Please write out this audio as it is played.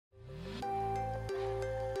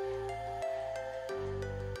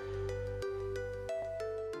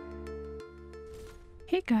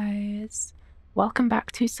Hey guys, welcome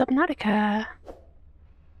back to Subnautica.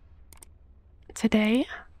 Today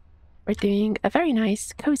we're doing a very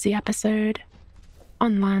nice cozy episode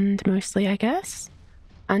on land mostly, I guess.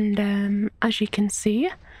 And as you can see,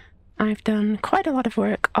 I've done quite a lot of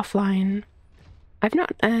work offline. I've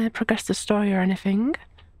not progressed the story or anything.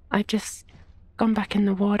 I've just gone back in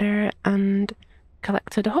the water and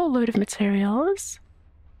collected a whole load of materials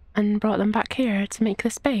and brought them back here to make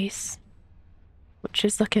this base, which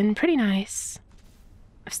is looking pretty nice.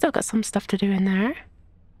 I've still got some stuff to do in there.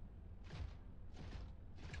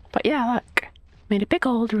 But yeah, look. Made a big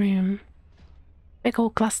old room. Big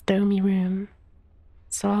old glass domey room.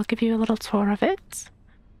 So I'll give you a little tour of it.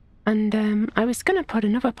 And I was gonna put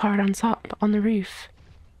another part on top, on the roof.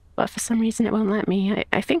 But for some reason it won't let me.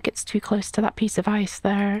 I think it's too close to that piece of ice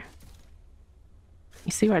there.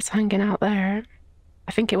 You see where it's hanging out there?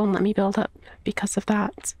 I think it won't let me build up because of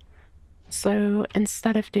that. So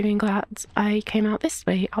instead of doing that, I came out this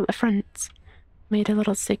way, out the front, made a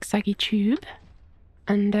little zigzaggy tube,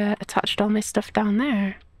 and attached all my stuff down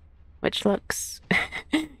there, which looks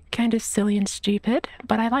kind of silly and stupid,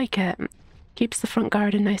 but I like it. Keeps the front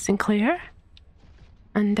garden nice and clear,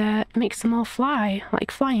 and makes them all fly,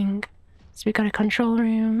 like flying. So we've got a control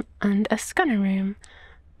room and a scanner room,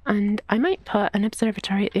 and I might put an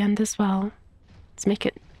observatory at the end as well, to make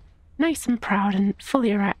it nice and proud and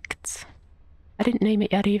fully erect. I didn't name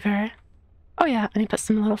it yet either. Oh yeah, and I put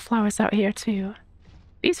some little flowers out here too.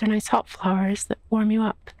 These are nice hot flowers that warm you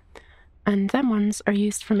up. And them ones are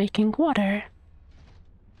used for making water.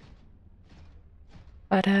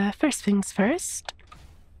 But first things first.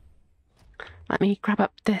 Let me grab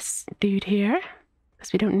up this dude here,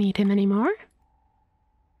 because we don't need him anymore.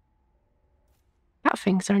 That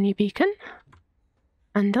thing's our new beacon.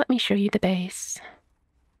 And let me show you the base.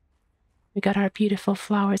 We got our beautiful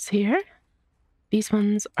flowers here. These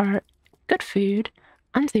ones are good food,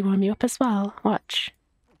 and they warm you up as well. Watch.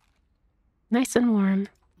 Nice and warm.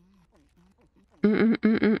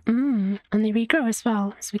 And they regrow as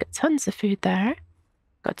well. So we got tons of food there.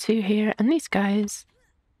 Got two here, and these guys,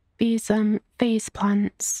 these vase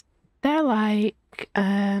plants, they're like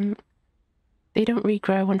they don't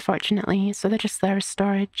regrow, unfortunately, so they're just there as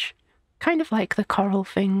storage. Kind of like the coral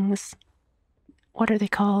things. What are they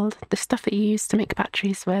called? The stuff that you use to make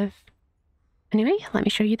batteries with. Anyway, let me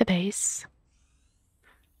show you the base.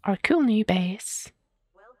 Our cool new base.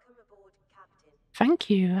 Welcome aboard, Captain. Thank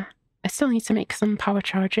you. I still need to make some power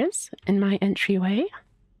charges in my entryway.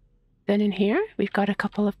 Then in here, we've got a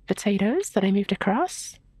couple of potatoes that I moved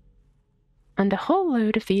across. And a whole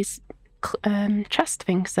load of these chest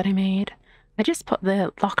things that I made. I just put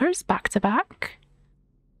the lockers back to back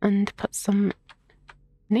and put some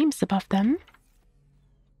names above them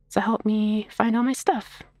to help me find all my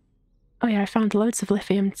stuff. Oh yeah, I found loads of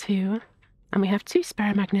lithium too. And we have 2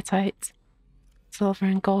 spare magnetite. Silver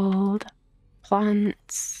and gold.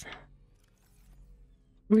 Plants.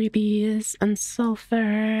 Rubies and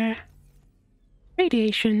sulfur.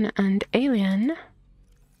 Radiation and alien.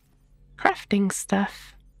 Crafting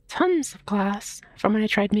stuff. Tons of glass from when I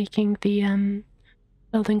tried making the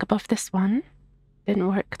building above this one. Didn't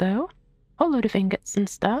work though. Whole load of ingots and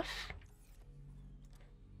stuff.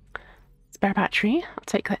 Spare battery. I'll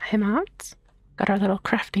take him out. Got our little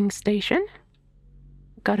crafting station.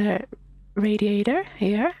 Got a radiator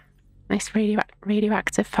here. Nice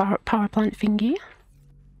radioactive power plant thingy.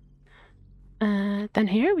 Then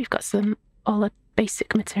here we've got all the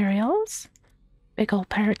basic materials. Big old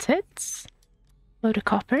parrots. Load of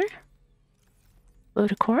copper.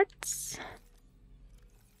 Load of quartz.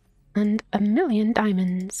 And 1,000,000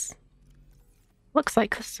 diamonds. Looks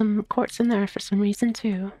like there's some quartz in there for some reason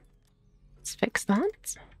too. Let's fix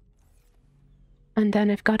that. And then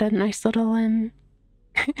I've got a nice little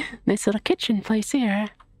nice little kitchen place here.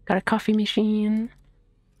 Got a coffee machine,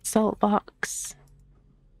 salt box,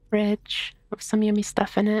 fridge with some yummy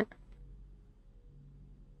stuff in it.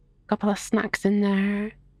 Couple of snacks in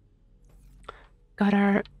there. Got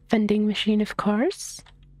our vending machine, of course.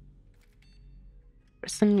 For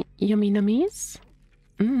some yummy nummies.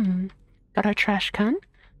 Got our trash can.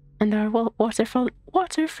 And our water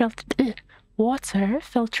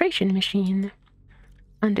filtration machine.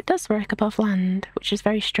 And it does work above land, which is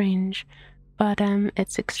very strange. But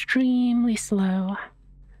it's extremely slow.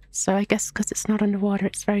 So I guess because it's not underwater,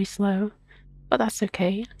 it's very slow. But that's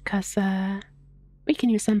okay, because we can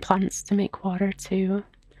use some plants to make water too.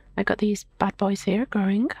 I got these bad boys here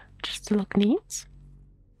growing, just to look neat.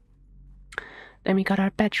 Then we got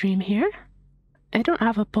our bedroom here. I don't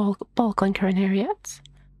have a ball clinker in here yet.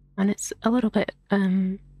 And it's a little bit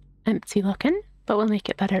empty looking, but we'll make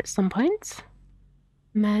it better at some point.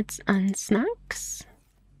 meds and snacks.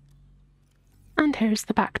 And here's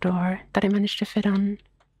the back door that I managed to fit on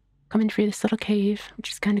coming through this little cave,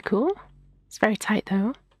 which is kind of cool. It's very tight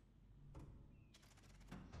though.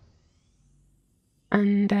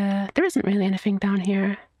 And there isn't really anything down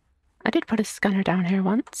here. I did put a scanner down here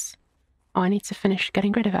once. Oh, I need to finish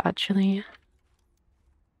getting rid of it actually.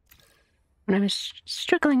 When I was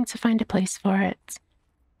struggling to find a place for it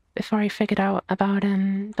before I figured out about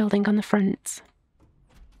building on the front.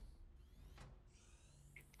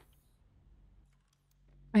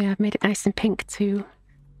 Oh yeah, I've made it nice and pink too.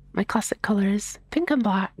 My classic colours, pink and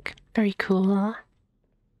black, very cool.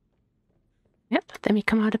 Yep, then we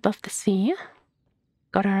come out above the sea.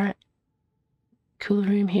 Got our cool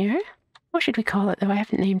room here. What should we call it though? I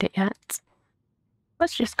haven't named it yet.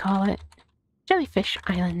 Let's just call it Jellyfish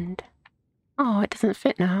Island. Oh, it doesn't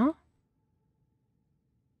fit now.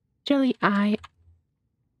 Jelly Eye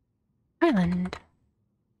Island.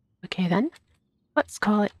 Okay then. Let's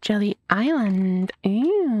call it Jelly Island.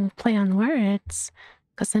 Ooh, play on words.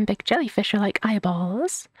 Because some big jellyfish are like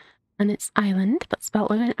eyeballs. And it's island, but spelt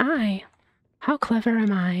with an I. How clever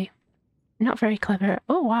am I? Not very clever.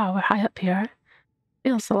 Oh wow, we're high up here.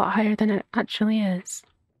 Feels a lot higher than it actually is.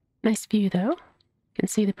 Nice view though. Can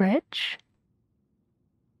see the bridge.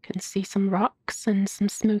 Can see some rocks and some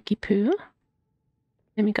smoky poo.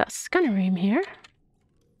 Then we got a scanner room here.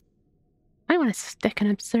 I want to stick an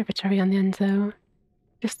observatory on the end though,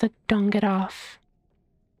 just to dong it off.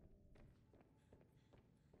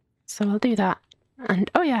 So I'll do that. And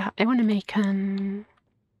oh yeah, I want to make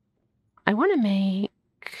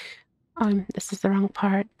this is the wrong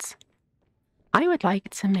part. I would like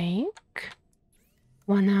to make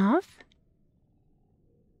one of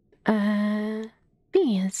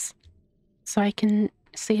these, so I can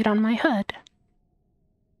see it on my hood.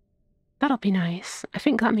 That'll be nice. I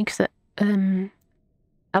think that makes it a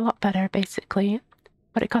lot better, basically.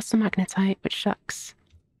 But it costs a magnetite, which sucks.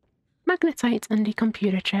 Magnetite and a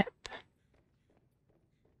computer chip.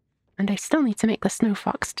 And I still need to make the snow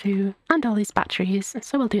fox too, and all these batteries,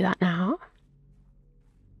 so we'll do that now.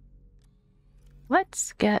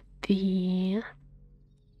 Let's get the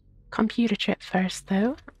computer chip first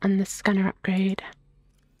though, and the scanner upgrade.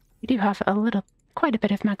 We do have quite a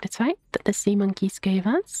bit of magnetite that the sea monkeys gave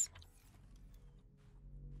us.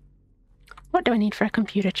 What do I need for a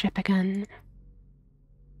computer chip again?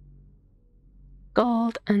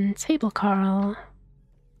 Gold and table coral.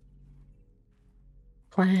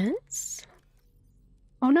 Plants.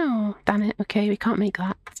 Oh no, damn it. Okay, we can't make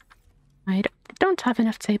that. I don't have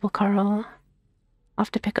enough table coral. I'll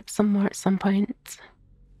have to pick up some more at some point.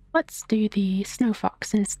 Let's do the snow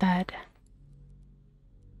fox instead.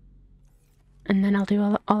 And then I'll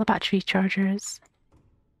do all the battery chargers.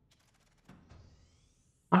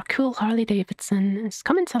 Our cool Harley Davidson is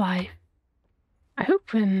coming to life. I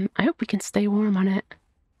hope we can stay warm on it.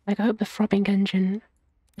 Like, I hope the throbbing engine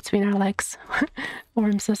between our legs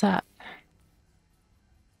warms us up.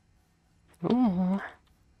 Ooh,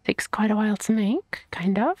 takes quite a while to make,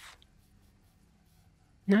 kind of.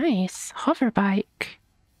 Nice hover bike.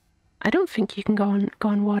 I don't think you can go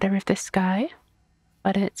on water with this guy,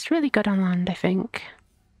 but it's really good on land, I think.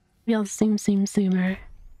 Real zoomer.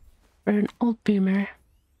 For an old boomer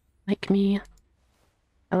like me.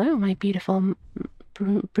 Hello, my beautiful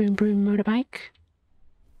broom motorbike.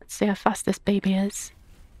 Let's see how fast this baby is.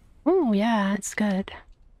 Oh yeah, it's good.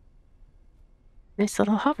 Nice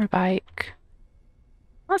little hover bike.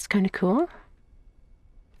 That's kind of cool.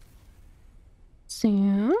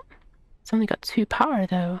 So, it's only got 2 power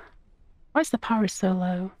though. Why is the power so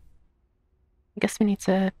low? I guess we need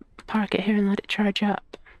to park it here and let it charge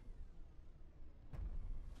up.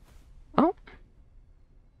 Oh.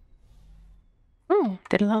 Oh,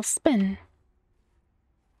 did a little spin.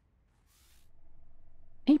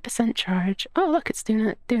 8% charge. Oh look, it's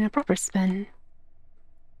doing a proper spin.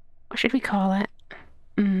 What should we call it?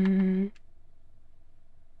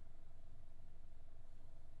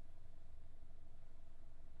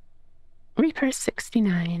 Reaper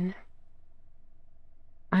 69.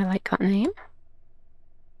 I like that name.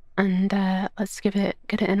 And let's get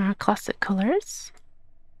it in our classic colors.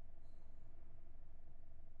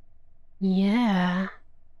 Yeah.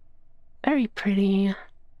 Very pretty.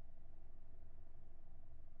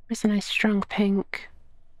 There's a nice strong pink.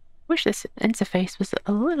 Wish this interface was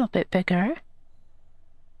a little bit bigger.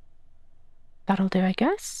 That'll do, I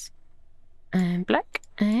guess. And black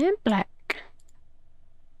and black.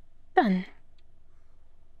 Done.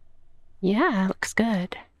 Yeah, looks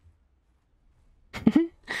good.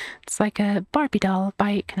 It's like a Barbie doll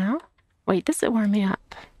bike now. Wait, does it warm me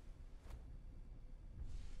up?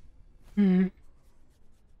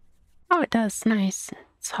 Oh, it does. Nice.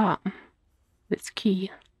 It's hot. It's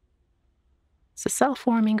key. It's a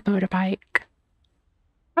self-warming motorbike.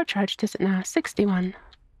 How charged is it now? 61.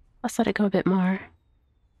 Let's let it go a bit more.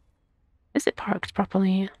 Is it parked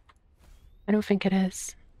properly? I don't think it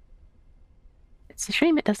is. It's a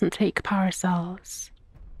shame it doesn't take power cells.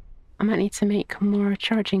 I might need to make more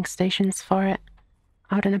charging stations for it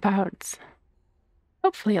out and about.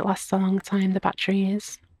 Hopefully it lasts a long time, the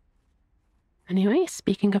batteries. Anyway,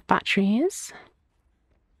 speaking of batteries,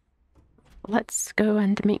 let's go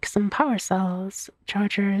and make some power cells,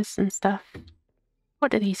 chargers and stuff.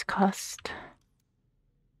 What do these cost?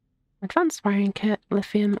 Advanced wiring kit,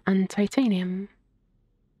 lithium and titanium.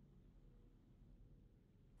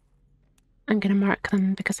 I'm gonna mark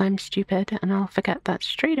them because I'm stupid and I'll forget that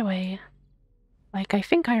straight away. Like I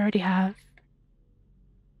think I already have.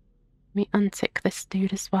 Let me untick this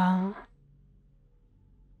dude as well.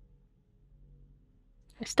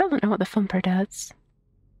 I still don't know what the thumper does.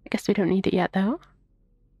 I guess we don't need it yet though.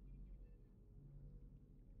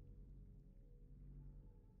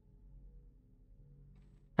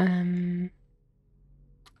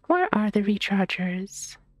 Where are the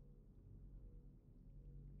rechargers?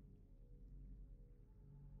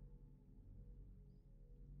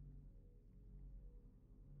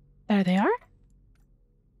 There they are.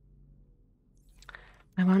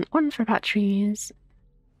 I want 1 for batteries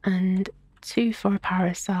and 2 for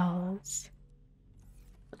power cells.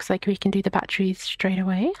 Looks like we can do the batteries straight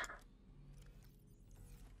away.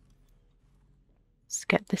 Let's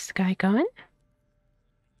get this guy going.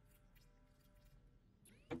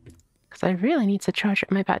 Because I really need to charge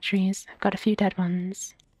up my batteries. I've got a few dead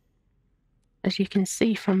ones. As you can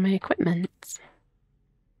see from my equipment.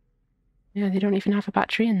 Yeah, they don't even have a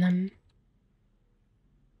battery in them.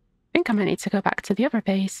 I think I might need to go back to the other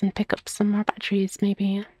base and pick up some more batteries,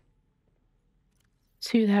 maybe.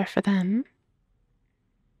 2 there for them.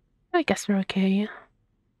 I guess we're okay.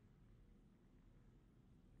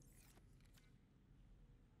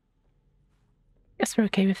 Guess we're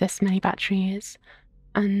okay with this many batteries.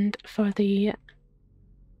 And for the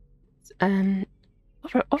other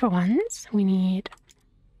ones, we need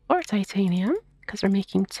 4 titanium, because we're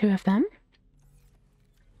making 2 of them.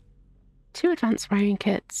 2 advanced wiring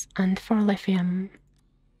kits, and 4 lithium.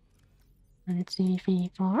 1, 2,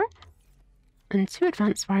 3, 4. And 2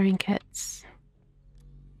 advanced wiring kits.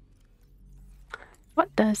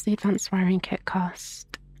 What does the advanced wiring kit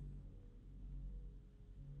cost?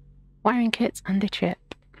 Wiring kits and a chip.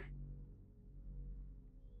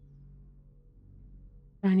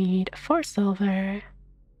 I need 4 silver.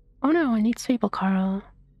 Oh no, I need table coral.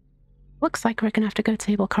 Looks like we're gonna have to go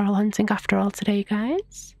table coral hunting after all today,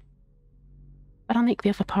 guys. But I'll make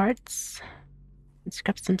the other parts. Let's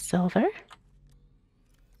grab some silver.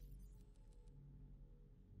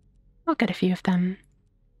 I'll get a few of them.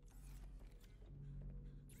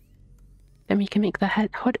 Then we can make the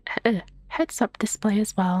heads-up display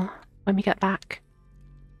as well when we get back.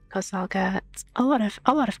 Because I'll get a lot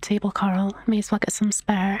of table coral. May as well get some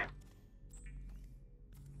spare.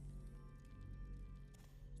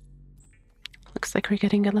 Looks like we're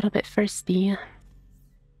getting a little bit thirsty.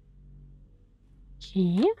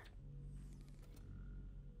 Okay.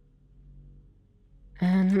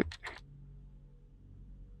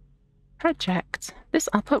 Project. This,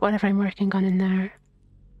 I'll put whatever I'm working on in there.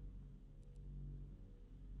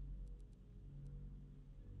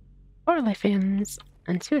 Four lithiums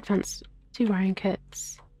and 2 wiring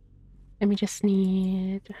kits. And we just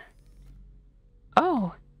need...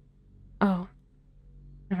 Oh!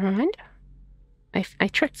 Never mind. I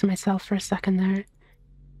tricked myself for a second there.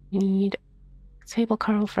 We need table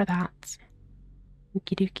coral for that.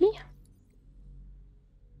 Okie dokie.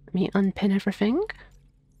 Let me unpin everything.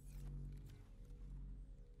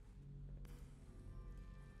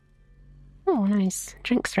 Oh, nice.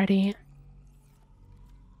 Drink's ready.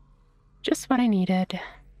 Just what I needed.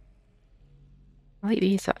 I'll eat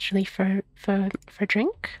these actually for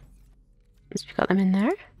drink. Once we've got them in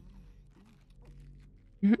there.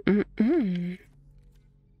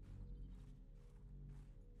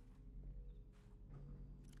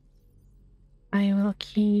 I will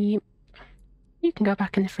keep... You can go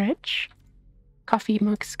back in the fridge. Coffee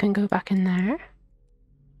mugs can go back in there.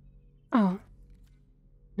 Oh.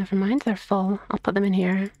 Never mind, they're full. I'll put them in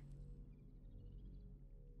here.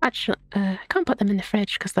 Actually, I can't put them in the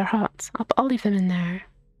fridge because they're hot. I'll leave them in there.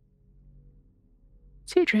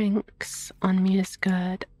 2 drinks on me is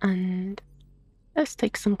good, and let's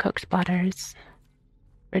take some cooked platters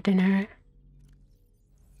for dinner.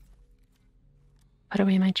 Put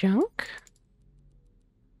away my junk.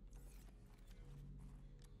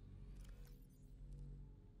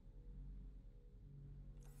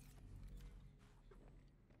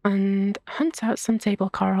 and hunt out some table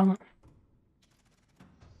coral,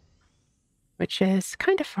 which is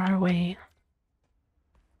kind of far away.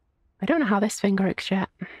 I don't know how this thing works yet.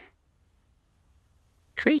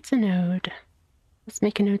 Create a node. Let's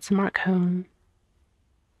make a node to mark home.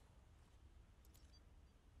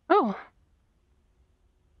 Oh.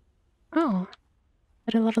 Oh.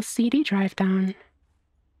 Put a little CD drive down.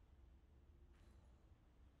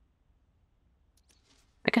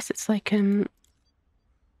 I guess it's like,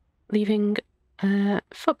 leaving,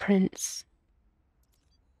 footprints.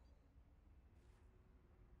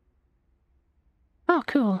 Oh,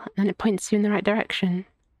 cool. And then it points you in the right direction.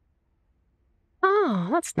 Oh,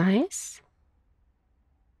 that's nice.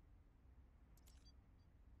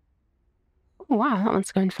 Oh, wow, that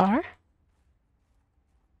one's going far.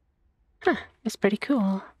 Huh, that's pretty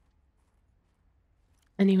cool.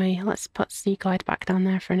 Anyway, let's put Sea Glide back down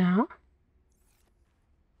there for now.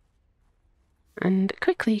 And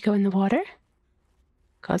quickly go in the water,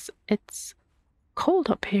 because it's cold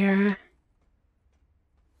up here.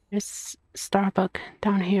 There's Starbug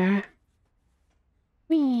down here.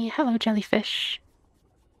 Whee! Hello, jellyfish.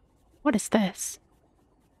 What is this?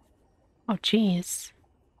 Oh, jeez.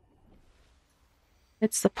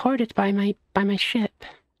 It's supported by my ship.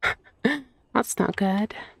 That's not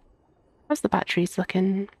good. How's the batteries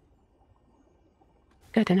looking?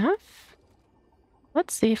 Good enough?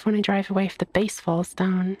 Let's see if when I drive away if the base falls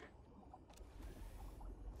down.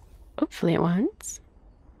 Hopefully it won't.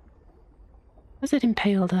 Has it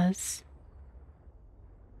impaled us?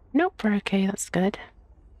 Nope, we're okay, that's good.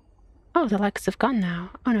 Oh, the legs have gone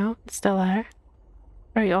now. Oh no, it's still there.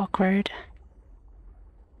 Very awkward.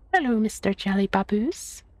 Hello, Mr. Jelly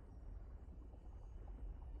Baboos.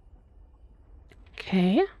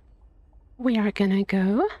 Okay. We are gonna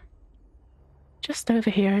go just over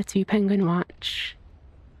here to Penguin Watch.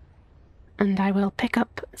 And I will pick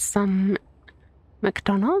up some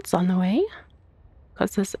McDonald's on the way,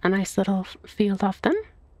 because there's a nice little field of them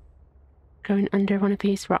growing under one of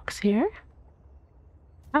these rocks here.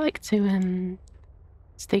 I like to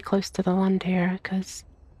stay close to the land here, because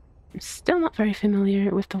I'm still not very familiar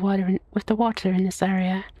with the water in this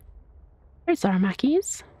area. There's our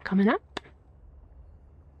Mackies coming up.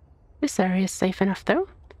 This area is safe enough though,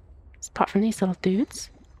 apart from these little dudes.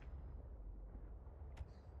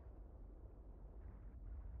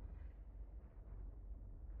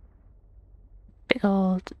 Big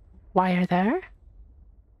old wire there.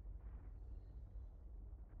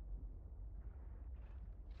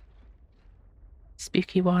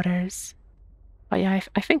 Spooky waters. But yeah,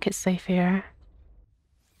 I think it's safe here.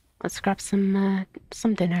 Let's grab some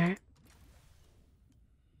dinner.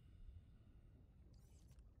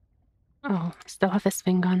 Oh, still have this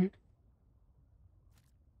thing on.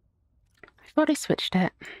 I thought I switched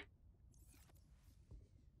it.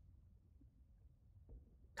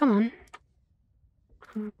 Come on.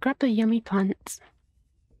 Grab the yummy plants.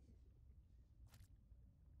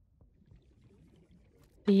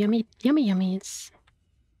 The yummy yummies.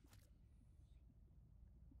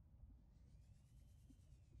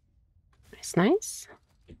 It's nice.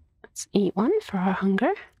 Let's eat one for our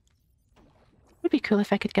hunger. Would be cool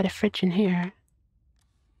if I could get a fridge in here.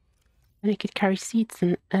 And I could carry seeds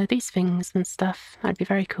and these things and stuff. That'd be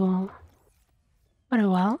very cool. But oh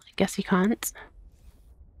well, I guess you can't.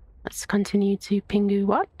 Let's continue to Pingu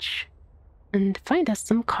Watch and find us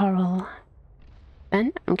some coral.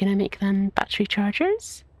 Then I'm gonna make them battery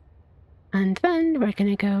chargers. And then we're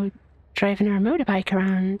gonna go driving our motorbike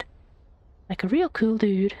around like a real cool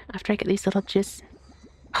dude after I get these little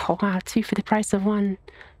Oh wow, 2 for the price of 1.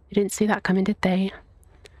 You didn't see that coming, did they?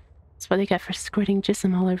 That's what they get for squirting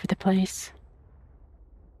jism all over the place.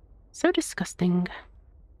 So disgusting.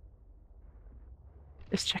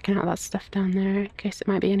 Just checking out that stuff down there in case it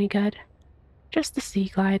might be any good. Just the Sea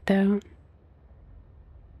Glide though.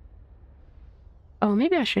 Oh,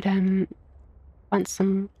 maybe I should plant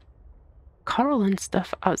some coral and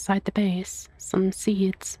stuff outside the base. Some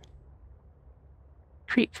seeds.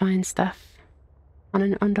 Creepvine stuff on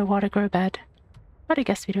an underwater grow bed. But I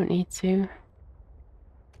guess we don't need to.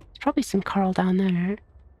 There's probably some coral down there.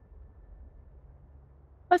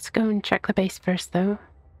 Let's go and check the base first though.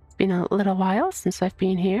 It's been a little while since I've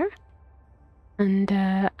been here. And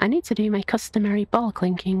I need to do my customary ball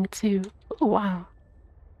clinking too. Oh wow.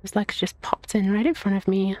 His legs just popped in right in front of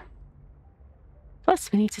me.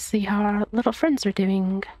 Plus we need to see how our little friends are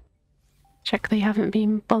doing. Check they haven't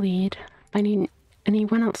been bullied by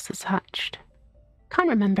anyone else that's hatched. Can't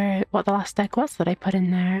remember what the last egg was that I put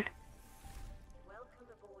in there. Welcome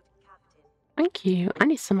aboard, Captain. Thank you. I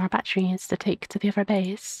need some more batteries to take to the other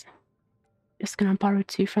base. Just gonna borrow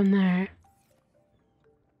 2 from there.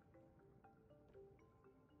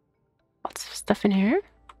 stuff in here.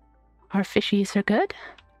 Our fishies are good.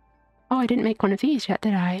 Oh, I didn't make one of these yet,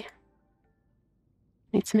 did I?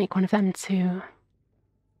 Need to make one of them too.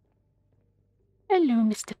 Hello,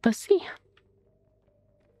 Mr. Pussy.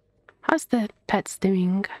 How's the pets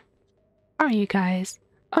doing? How are you guys?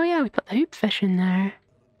 Oh yeah, we put the hoopfish in there.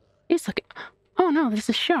 He's looking... Oh no, there's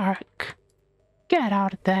a shark. Get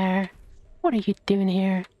out of there. What are you doing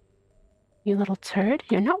here? You little turd,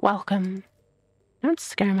 you're not welcome. Don't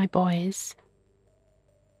scare my boys.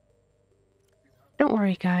 Don't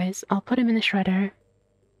worry, guys. I'll put him in the shredder.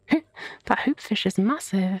 That hoopfish is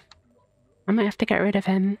massive. I might have to get rid of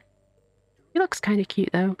him. He looks kind of cute,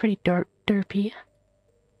 though. Pretty derpy.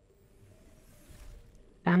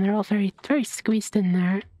 Damn, they're all very, very squeezed in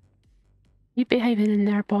there. You behaving in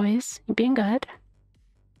there, boys. You being good.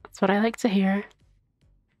 That's what I like to hear.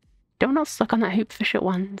 Don't all suck on that hoopfish at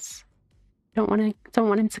once. Don't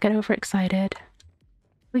want him to get overexcited.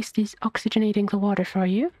 At least he's oxygenating the water for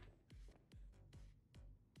you.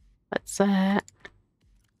 Let's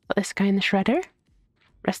put this guy in the shredder.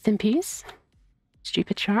 Rest in peace.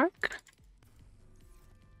 Stupid shark.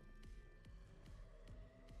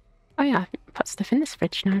 Oh yeah, put stuff in this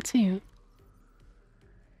fridge now too.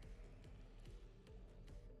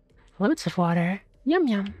 Loads of water. Yum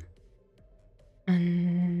yum.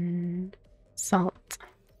 And salt.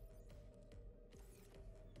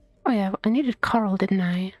 Oh yeah, I needed coral, didn't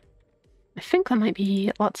I? I think there might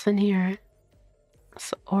be lots in here.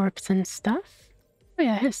 So orbs and stuff. Oh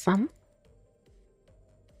yeah, here's some.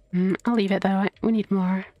 I'll leave it though, we need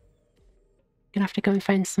more. Gonna have to go and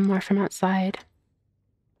find some more from outside.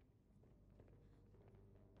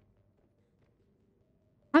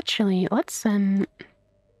 Actually, let's do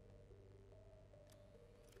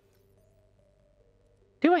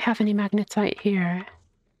I have any magnetite here?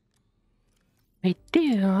 I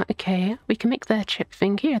do. Okay, we can make the chip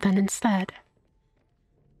thing here then instead.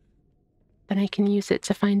 Then I can use it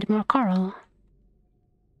to find more coral.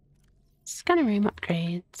 Scanner room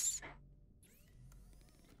upgrades.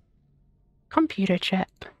 Computer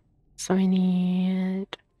chip. So I need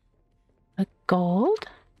a gold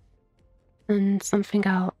and something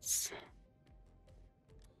else.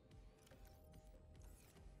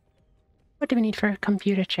 What do we need for a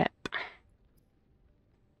computer chip?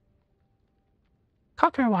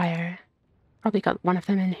 Copper wire. Probably got one of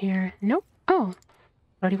them in here. Nope. Oh,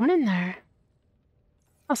 already one in there.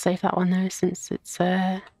 I'll save that one though, since it's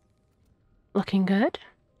looking good.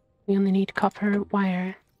 We only need copper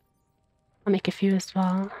wire. I'll make a few as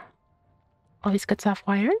well. Always good to have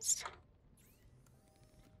wires.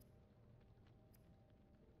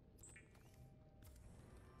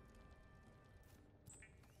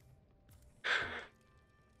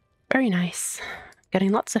 Very nice.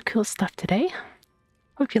 Getting lots of cool stuff today.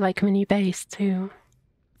 Hope you like my new base too.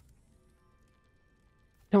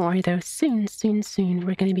 Don't worry though, soon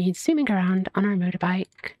we're going to be zooming around on our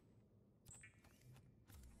motorbike.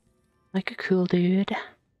 Like a cool dude.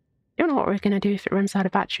 Don't know what we're going to do if it runs out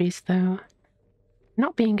of batteries though.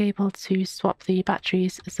 Not being able to swap the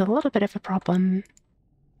batteries is a little bit of a problem.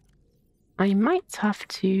 I might have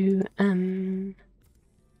to, I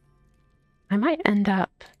might end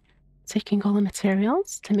up taking all the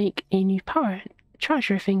materials to make a new power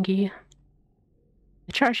charger thingy.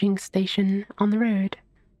 A charging station on the road.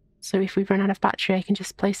 So if we run out of battery, I can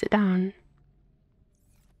just place it down.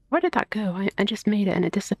 Where did that go? I just made it and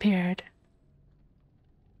it disappeared.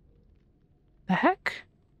 The heck?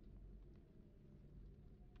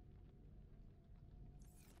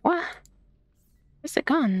 What? Where's it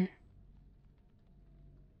gone?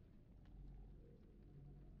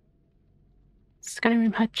 Scanner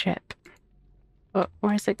room HUD chip. But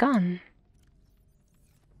where's it gone?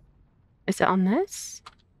 Is it on this?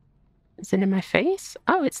 Is it in my face?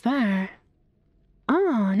 Oh, it's there.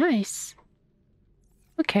 Oh, nice.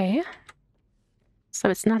 Okay. So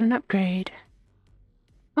it's not an upgrade.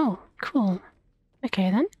 Oh, cool.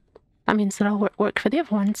 Okay then. That means that I'll work for the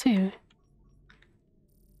other one too.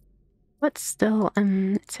 Let's still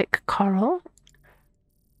tick coral.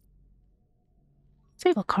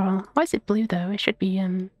 Sable coral. Why is it blue though? It should be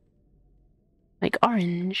like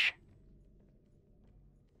orange.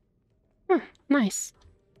 Nice.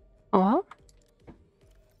 Oh well.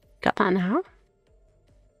 Got that now.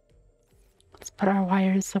 Let's put our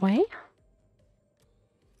wires away.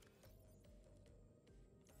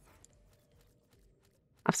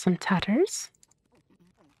 Have some tatters.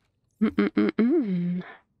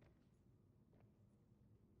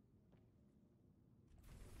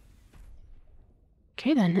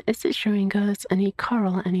 Okay then, is it showing us any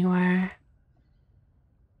coral anywhere?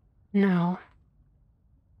 No.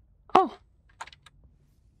 Oh!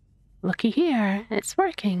 Looky here, it's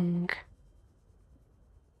working.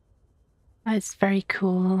 That's very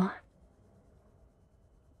cool.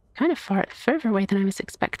 Kind of further away than I was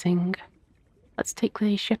expecting. Let's take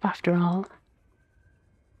the ship after all.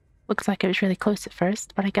 Looks like it was really close at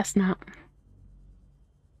first, but I guess not.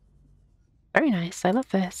 Very nice, I love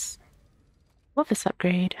this. Love this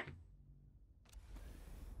upgrade.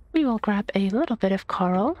 We will grab a little bit of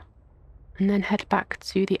coral and then head back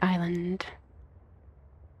to the island.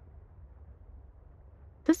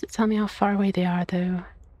 Does it tell me how far away they are, though?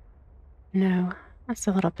 No, that's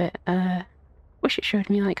a little bit, wish it showed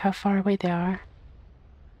me, like, how far away they are.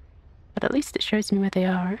 But at least it shows me where they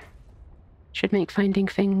are. Should make finding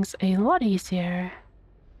things a lot easier.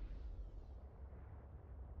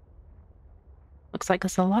 Looks like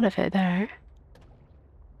there's a lot of it there.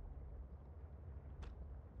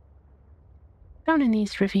 Down in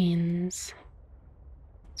these ravines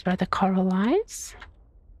is where the coral lies.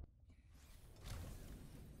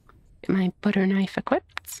 Get my butter knife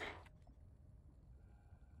equipped.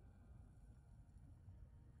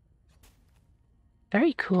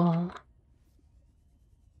 Very cool.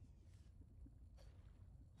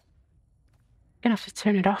 Gonna have to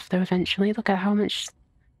turn it off though eventually. Look at how much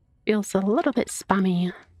feels a little bit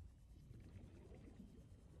spammy.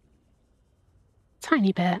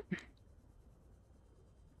 Tiny bit.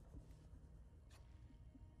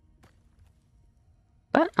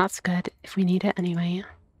 But that's good if we need it anyway.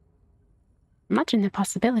 Imagine the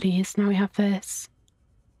possibilities. Now we have this.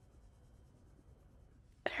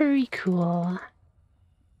 Very cool.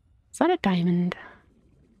 Is that a diamond?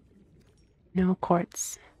 No,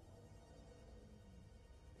 quartz.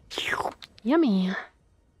 Yummy.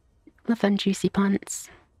 Love them juicy plants.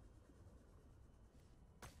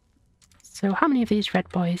 So how many of these red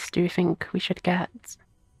boys do you think we should get?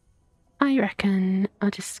 I reckon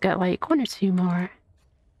I'll just get like 1 or 2 more.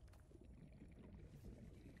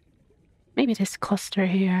 Maybe this cluster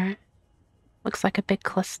here. Looks like a big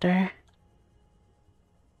cluster.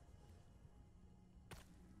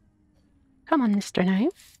 Come on, Mr.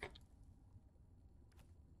 Knife.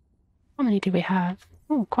 How many do we have?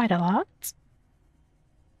 Oh, quite a lot.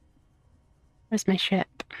 Where's my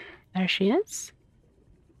ship? There she is.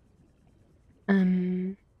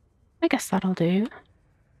 I guess that'll do.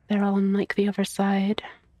 They're all on, like, the other side.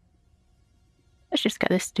 Let's just get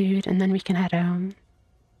this dude, and then we can head home.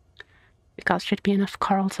 Because should be enough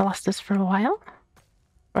coral to last us for a while.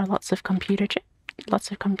 Or lots of computer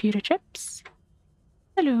chips.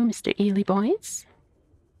 Hello, Mr. Ely boys.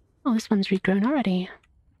 Oh, this one's regrown already.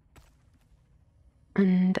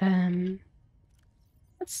 And,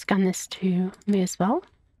 let's scan this too. May as well.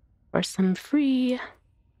 For some free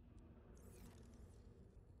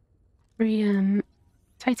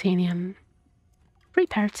titanium. Free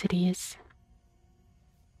pair of titties.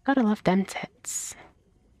 Gotta love them tits.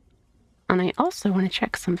 And I also want to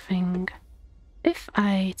check something. If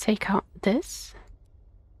I take out this,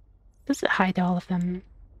 does it hide all of them?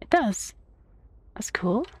 It does. That's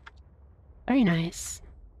cool. Very nice.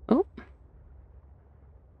 Oh.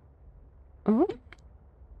 Oh.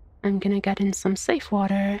 I'm gonna get in some safe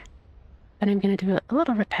water. Then I'm gonna do a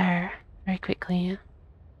little repair very quickly.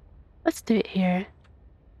 Let's do it here.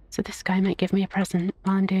 So this guy might give me a present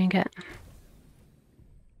while I'm doing it.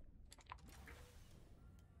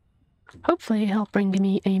 Hopefully he'll bring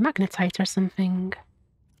me a magnetite or something.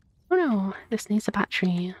 Oh no, this needs a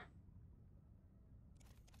battery.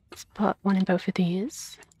 Let's put one in both of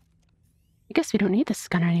these. I guess we don't need this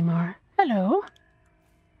scanner anymore. Hello.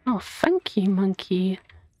 Oh, thank you, monkey.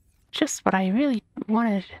 Just what I really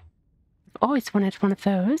wanted. I've always wanted one of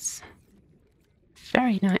those.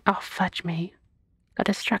 Very nice. Oh, fudge me. Got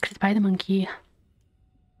distracted by the monkey.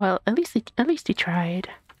 Well, at least he tried.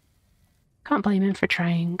 Can't blame him for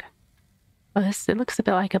trying. Well, it looks a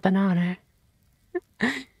bit like a banana.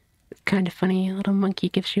 It's kind of funny. A little monkey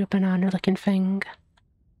gives you a banana-looking thing.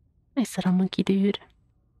 Nice little monkey dude.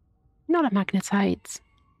 Not a magnetite.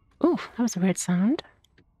 Ooh, that was a weird sound.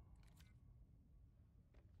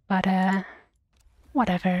 But,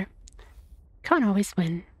 whatever. Can't always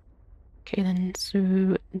win. Okay, then,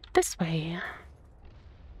 so this way.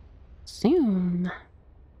 Zoom.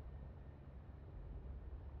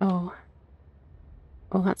 Oh.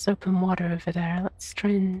 Oh, that's open water over there. Let's try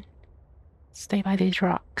and stay by these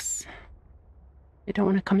rocks. We don't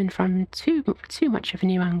want to come in from too much of a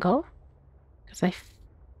new angle. Because I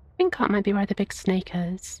think that might be where the big snake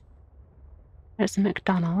is. There's a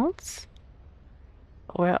McDonald's.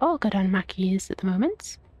 But we're all good on Mackies at the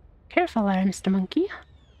moment. Careful there, Mr. Monkey.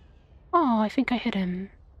 Oh, I think I hit him.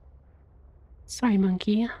 Sorry,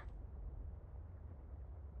 monkey.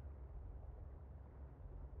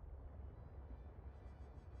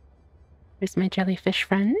 There's my jellyfish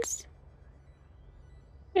friends.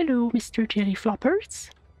 Hello, Mr. Jelly Floppers.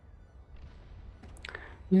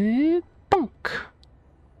 Bonk.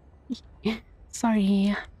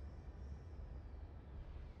 Sorry.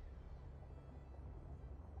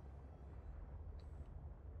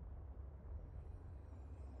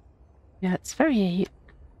 Yeah, it's very...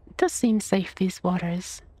 It does seem safe, these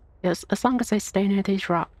waters. Yes, as long as I stay near these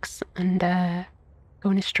rocks and go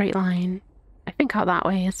in a straight line. I think out that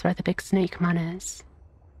way is where the big snake man is.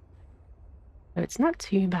 So it's not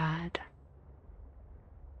too bad.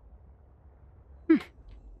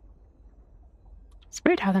 It's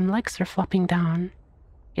weird how them legs are flopping down.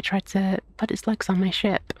 He tried to put his legs on my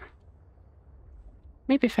ship.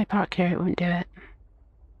 Maybe if I park here it won't do it.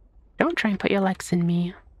 Don't try and put your legs in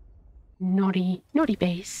me. Naughty, naughty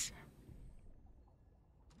base.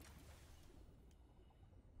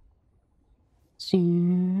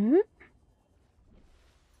 Zoom.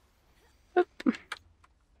 Oop.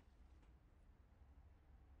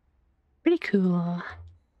 Pretty cool.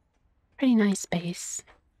 Pretty nice base.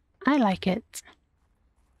 I like it.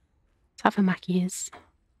 Tavamakis.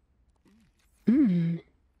 Okay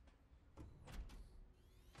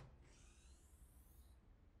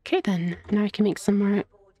then, now I can make some more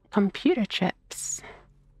computer chips.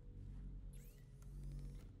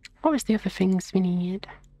 What was the other things we need?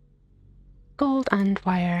 Gold and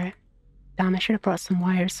wire. Damn, I should have brought some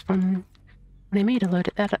wires from when I made a load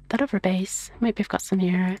at that other base. Maybe I've got some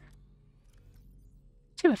here.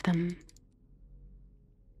 2 of them.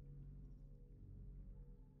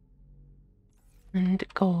 And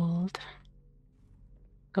gold.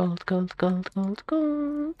 Gold, gold, gold, gold,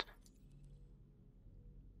 gold.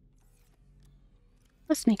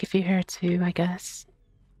 Let's make a few here too, I guess.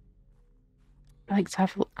 I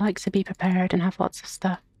like to be prepared and have lots of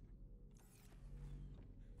stuff.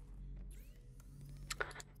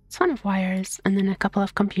 Ton of wires and then a couple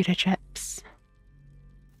of computer chips.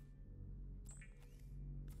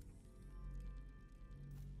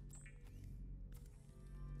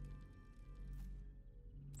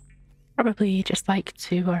 Probably just like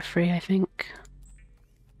 2 or 3, I think.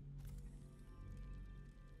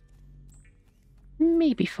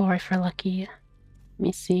 Maybe 4 if we're lucky. Let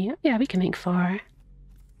me see. Yeah, we can make 4.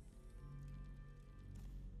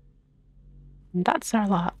 And that's our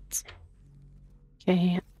lot.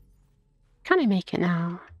 Okay. Can I make it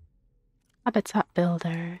now? Habitat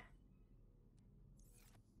builder.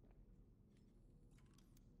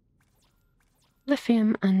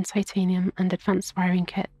 Lithium and titanium and advanced wiring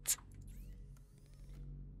kit.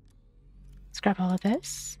 Let's grab all of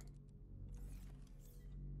this.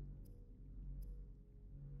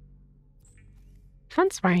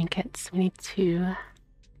 Advanced wiring kits, we need 2.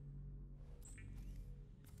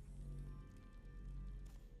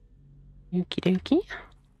 Okie dokie.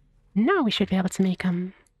 Now we should be able to make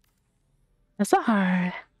them.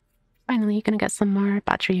 Huzzah! Finally, gonna get some more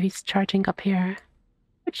batteries charging up here,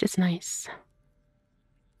 which is nice.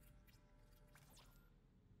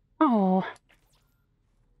 Oh,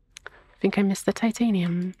 I think I missed the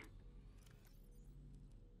titanium.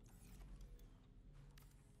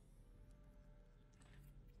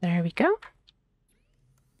 There we go.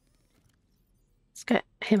 Let's get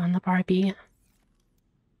him on the Barbie.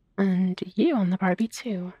 And you on the Barbie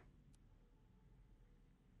too.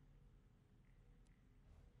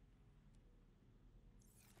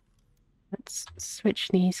 Let's switch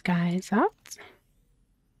these guys out.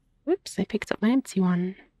 Oops, I picked up my empty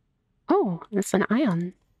one. Oh, it's an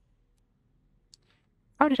ion.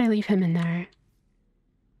 How did I leave him in there?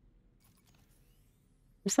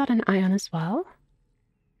 Is that an ion as well?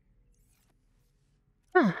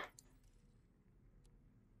 Huh.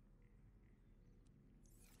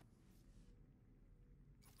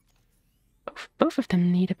 Both of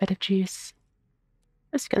them need a bit of juice.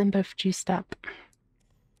 Let's get them both juiced up.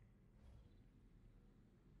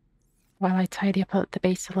 While I tidy up the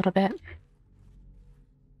base a little bit.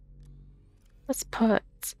 Let's put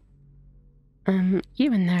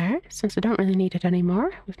you in there, since I don't really need it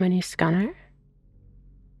anymore with my new scanner.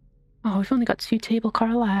 Oh, we've only got 2 table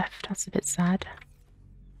car left. That's a bit sad.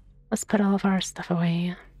 Let's put all of our stuff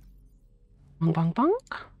away. Bonk, bonk,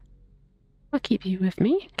 bonk. I'll keep you with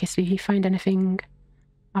me in case we find anything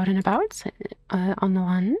out and about on the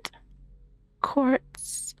land.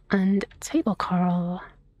 Quartz and table coral.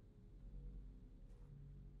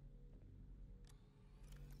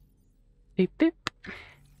 Boop, boop.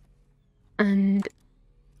 And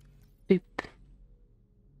boop.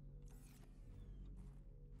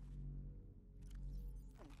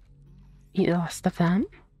 Eat the last of them.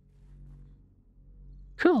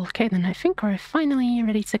 Cool, okay then I think we're finally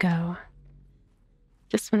ready to go.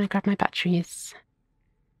 Just when I grab my batteries.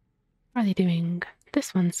 What are they doing?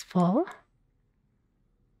 This one's full.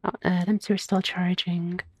 Oh, them two are still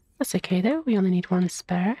charging. That's okay though, we only need one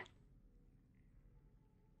spare.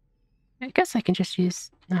 I guess I can just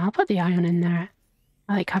use... No, I'll put the ion in there.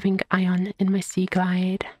 I like having ion in my sea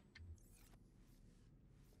glide.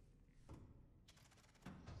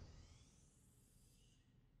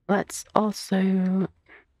 Let's also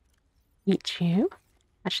eat you.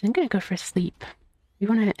 Actually, I'm gonna go for a sleep. We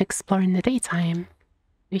want to explore in the daytime.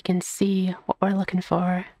 We can see what we're looking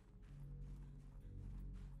for.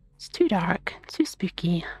 It's too dark, too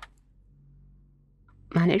spooky.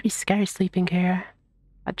 Man, it'd be scary sleeping here.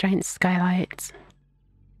 That giant skylight.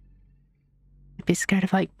 I'd be scared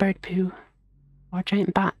of like bird poo, or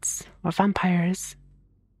giant bats, or vampires.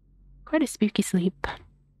 Quite a spooky sleep.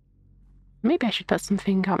 Maybe I should put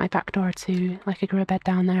something out my back door too, like a grow bed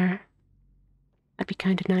down there. That'd be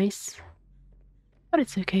kind of nice. But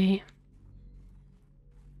it's okay.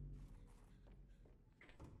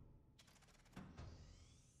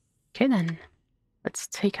 Okay then, let's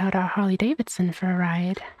take out our Harley Davidson for a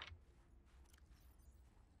ride.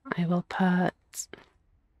 I will put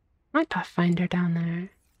my Pathfinder down there.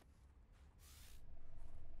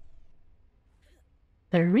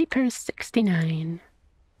 The Reaper 69.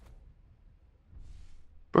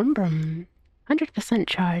 Brum brum. 100%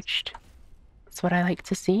 charged. That's what I like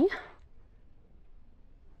to see.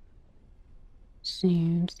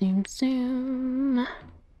 Zoom, zoom, zoom.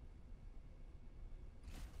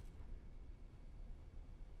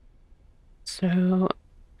 So,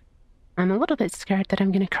 I'm a little bit scared that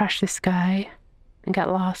I'm gonna crash this guy and get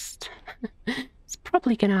lost. It's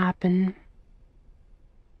probably gonna happen.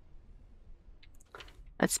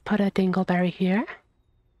 Let's put a dingleberry here.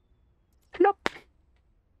 Plop.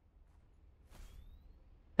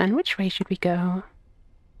 Then which way should we go?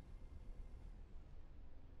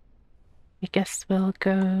 I guess we'll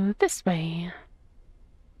go this way.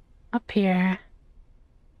 Up here.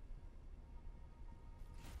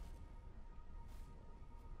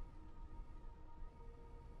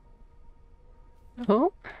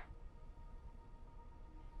 Oh.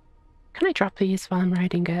 Can I drop these while I'm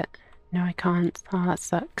riding it? No, I can't. Oh, that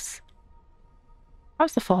sucks.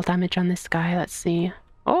 How's the fall damage on this guy? Let's see.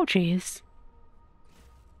 Oh, jeez.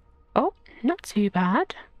 Oh, not too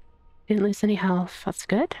bad. Didn't lose any health. That's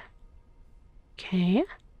good. Okay.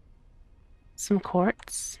 Some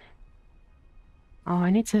quartz. Oh,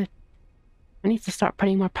 I need to start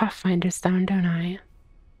putting more pathfinders down, don't I?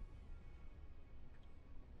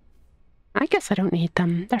 I guess I don't need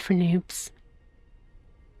them. They're for noobs.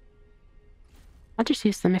 I'll just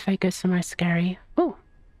use them if I go somewhere scary. Oh,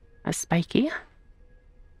 a spiky.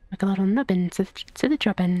 Like a little nubbin to the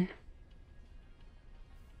jobbin.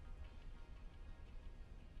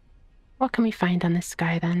 What can we find on this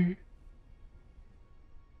guy then?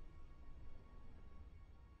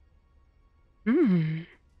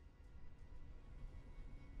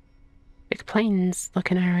 Big plains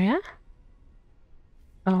looking area.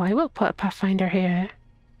 Oh, I will put a pathfinder here.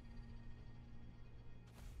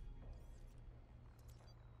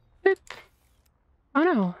 Boop. Oh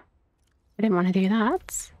no. I didn't want to do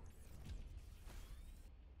that.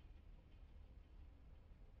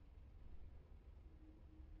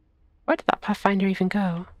 Where did that pathfinder even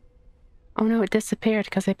go? Oh no, it disappeared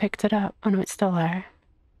because I picked it up. Oh no, it's still there.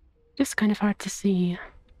 Just kind of hard to see.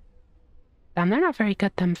 Damn, they're not very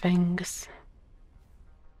good, them things.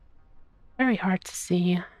 Very hard to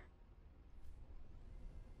see.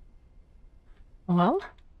 Well,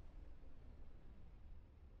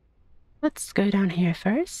 let's go down here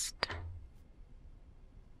first.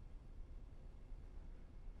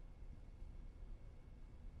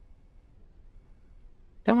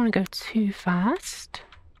 Don't want to go too fast,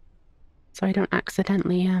 so I don't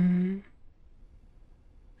accidentally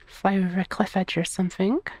fly over a cliff edge or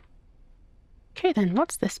something. Okay then,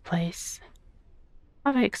 what's this place?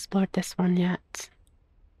 Have I explored this one yet?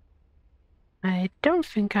 I don't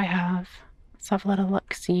think I have. Let's have a little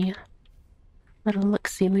look-see. Little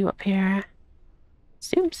look-see loo up here.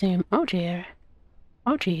 Zoom zoom. Oh dear.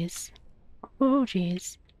 Oh jeez. Oh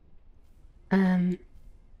jeez.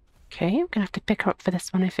 Okay, I'm gonna have to pick up for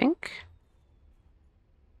this one, I think.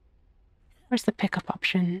 Where's the pickup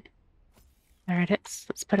option? There it is.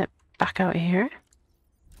 Let's put it back out here.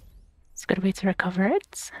 It's a good way to recover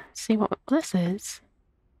it. See what this is.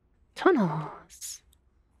 Tunnels.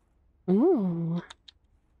 Ooh.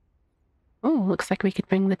 Oh, looks like we could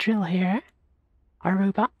bring the drill here. Our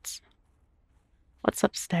robots. What's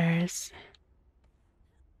upstairs?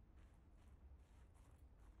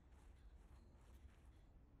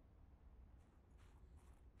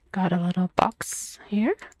 Got a little box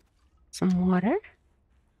here. Some water.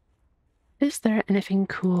 Is there anything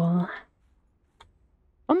cool?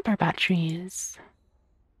 Bumper batteries.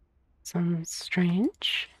 Some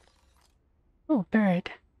strange. Oh,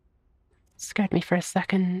 bird. Scared me for a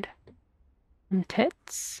second. Some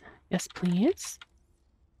tits. Yes, please.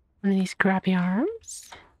 One of these grabby arms.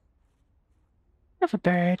 Of a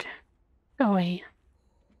bird. Go away.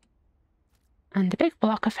 And a big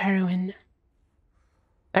block of heroin.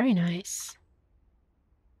 Very nice.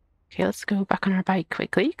 Okay, let's go back on our bike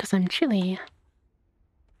quickly, because I'm chilly.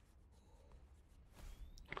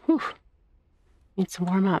 Whew. Need to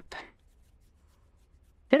warm up.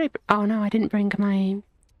 Did I... Oh no, I didn't bring my...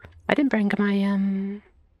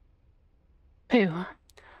 poo.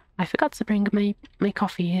 I forgot to bring my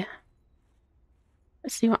coffee.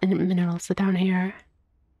 Let's see what minerals are down here.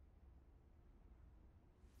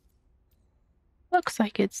 Looks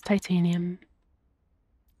like it's titanium.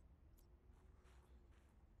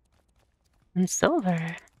 And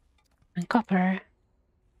silver. And copper.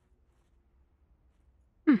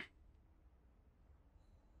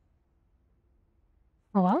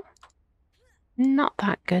 Oh well. Not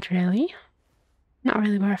that good, really. Not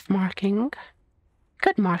really worth marking.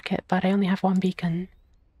 Could mark it, but I only have one beacon.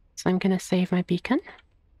 So I'm gonna save my beacon.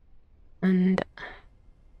 And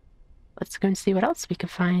let's go and see what else we can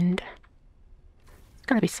find. There's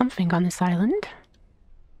gotta be something on this island.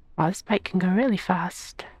 Wow, this bike can go really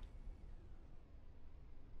fast.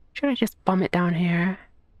 Should I just bomb it down here?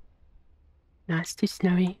 No, it's too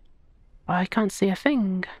snowy. Oh, I can't see a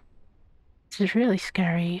thing. This is really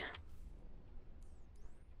scary.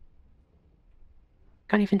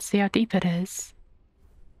 Can't even see how deep it is.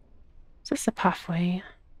 Is this a pathway?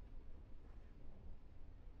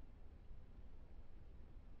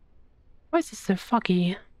 Why is this so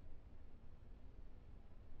foggy? I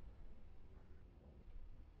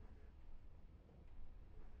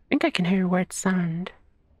think I can hear a weird sound.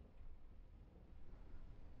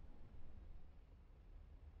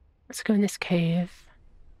 Let's go in this cave.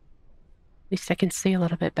 At least I can see a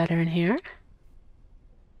little bit better in here.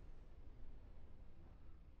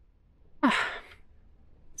 Ah,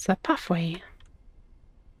 it's a pathway.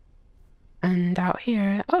 And out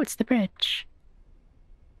here, oh, it's the bridge.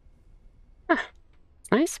 Ah,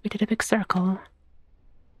 it's nice. We did a big circle.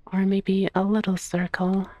 Or maybe a little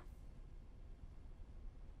circle.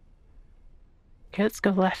 Okay, let's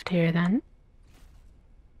go left here then.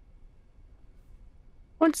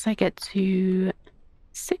 Once I get to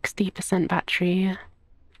 60% battery,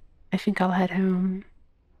 I think I'll head home.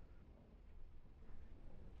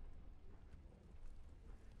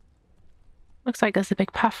 Looks like there's a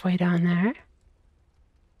big pathway down there.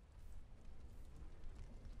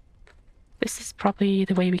 This is probably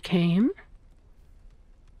the way we came.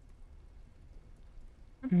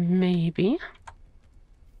 Maybe.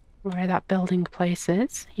 Where that building place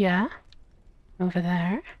is. Yeah. Over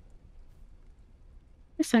there.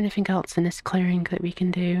 Is there anything else in this clearing that we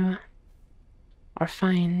can do? Or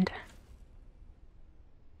find?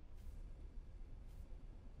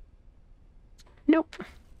 Nope.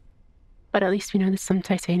 But at least we know there's some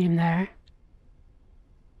titanium there.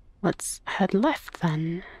 Let's head left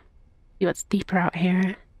then. See what's deeper out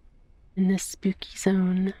here. In this spooky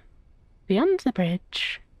zone. Beyond the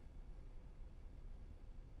bridge.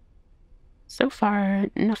 So far,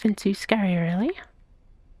 nothing too scary, really.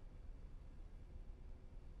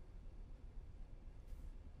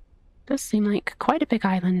 Does seem like quite a big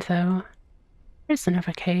island, though. Here's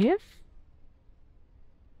another cave.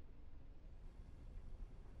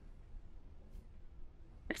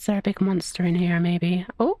 Is there a big monster in here, maybe?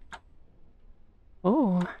 Oh!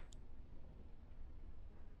 Oh.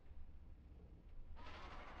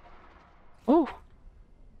 Oh!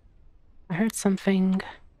 I heard something.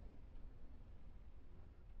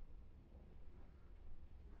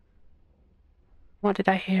 What did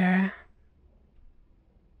I hear?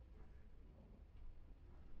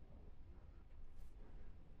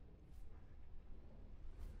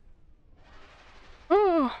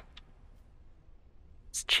 Oh!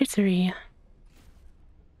 It's jittery.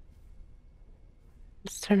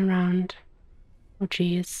 Let's turn around. Oh,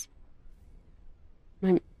 jeez.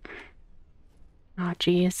 Oh,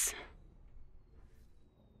 jeez.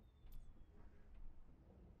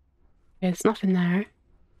 There's nothing there.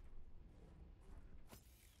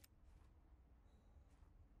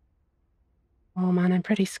 Oh man, I'm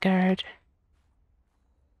pretty scared.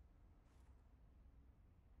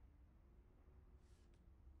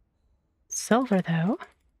 Silver, though.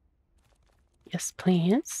 Yes,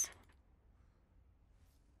 please.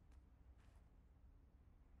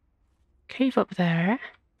 Cave up there.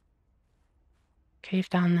 Cave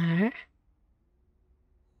down there.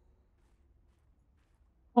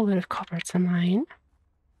 Whole load of copper to mine.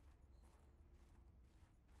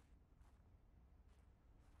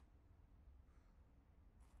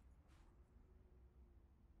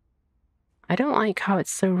 I don't like how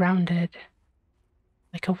it's so rounded.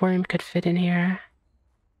 Like a worm could fit in here.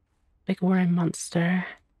 Big worm monster.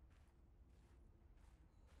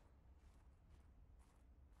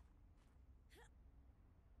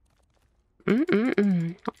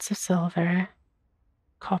 Lots of silver.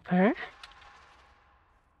 Copper.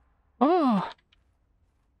 Oh!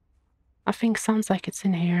 That thing sounds like it's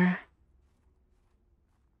in here.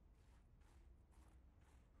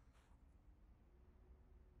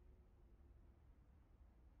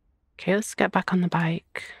 Okay, let's get back on the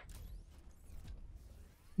bike.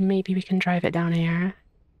 Maybe we can drive it down here.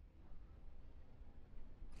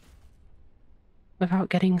 Without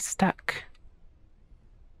getting stuck.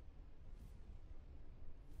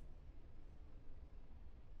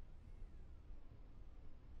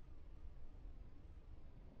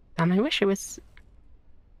 Damn, I wish it was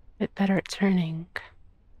a bit better at turning.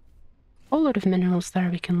 Whole load of minerals there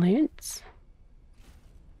we can loot.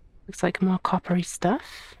 Looks like more coppery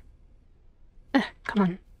stuff. Come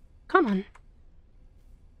on. Come on.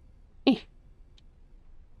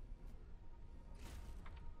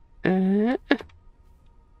 Damn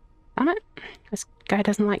it. This guy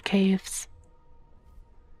doesn't like caves.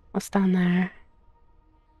 What's down there?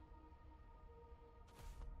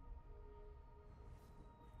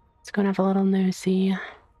 Let's go and have a little nosy.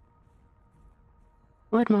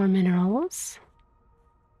 Load more minerals.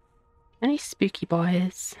 Any spooky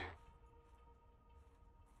boys?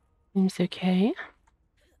 Seems okay.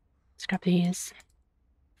 Let's grab these.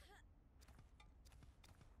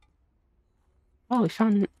 Oh, we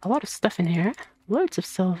found a lot of stuff in here. Loads of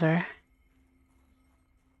silver.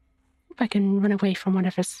 Hope I can run away from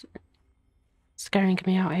whatever's scaring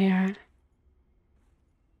me out here.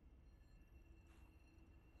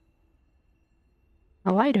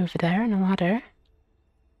 A light over there and a ladder.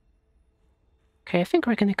 Okay, I think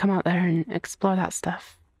we're gonna come out there and explore that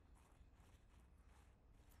stuff.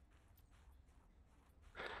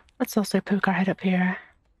 Let's also poke our head up here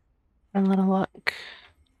for a little look.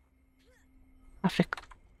 I'll have to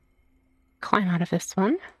climb out of this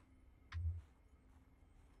one.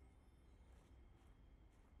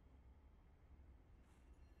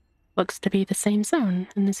 Looks to be the same zone,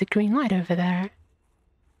 and there's a green light over there.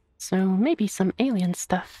 So maybe some alien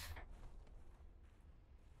stuff.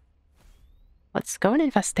 Let's go and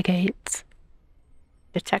investigate.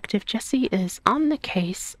 Detective Jessie is on the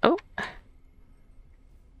case. Oh!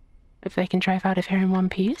 If they can drive out of here in one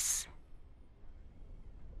piece.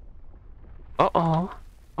 Uh-oh.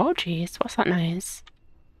 Oh, jeez. What's that noise?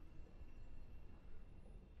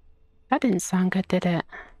 That didn't sound good, did it?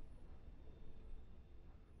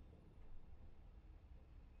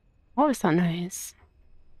 What was that noise?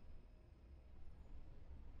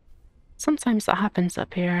 Sometimes that happens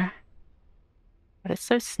up here. But it's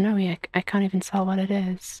so snowy, I can't even tell what it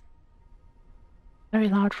is. Very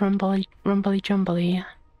loud rumbly jumbly.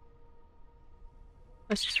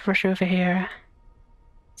 Let's just rush over here.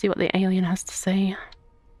 See what the alien has to say.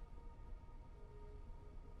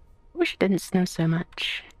 I wish it didn't snow so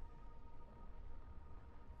much.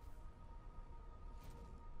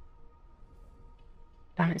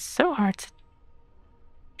 Damn, it's so hard to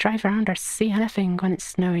drive around or see anything when it's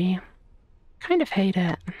snowy. Kind of hate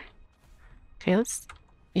it. Okay, let's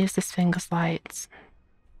use this finger's lights.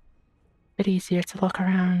 Bit easier to look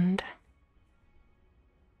around.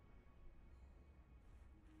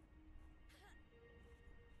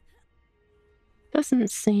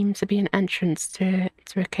 Doesn't seem to be an entrance to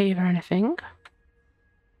a cave or anything.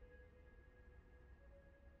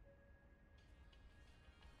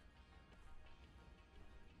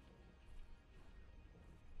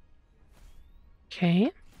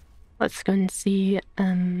 Okay, let's go and see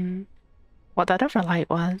what that other light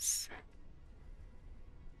was.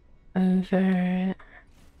 Over...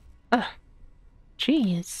 Ugh,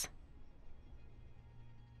 jeez.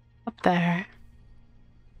 Up there.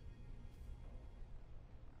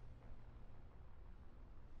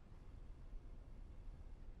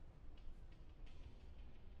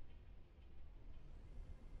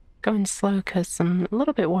 Going slow because I'm a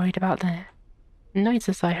little bit worried about the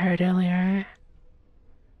noises I heard earlier.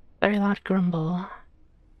 Very loud grumble.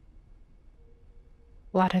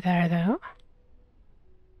 Ladder there, though.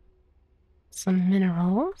 Some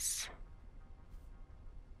minerals.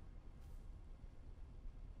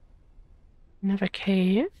 Another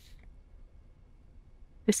cave.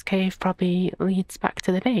 This cave probably leads back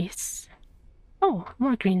to the base. Oh,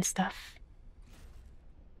 more green stuff.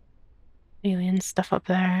 Alien stuff up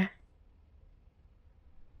there.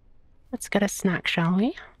 Let's get a snack, shall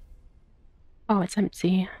we? Oh, it's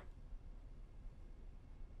empty.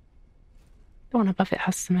 The one above it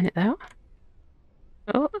has some in it, though.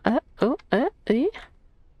 Eh.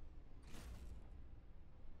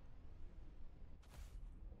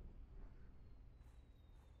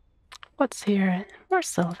 What's here? More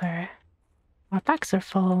silver. Our bags are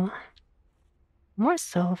full. More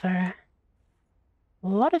silver. A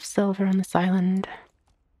lot of silver on this island.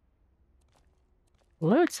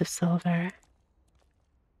 Loads of silver.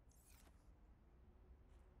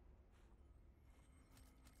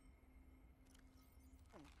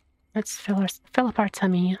 Let's fill up our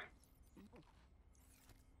tummy.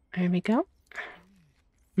 There we go.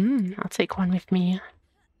 I'll take one with me.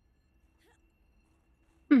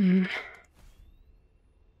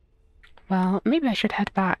 Well, maybe I should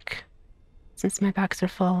head back, since my bags are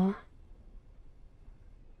full.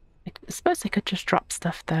 I suppose I could just drop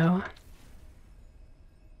stuff, though.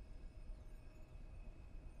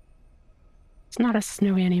 It's not as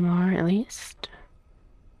snowy anymore, at least.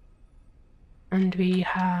 And we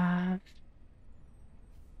have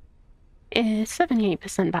a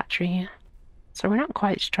 78% battery, so we're not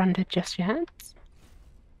quite stranded just yet.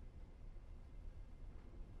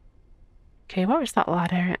 Okay, what was that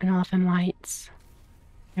ladder and all of them lights?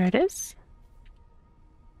 There it is.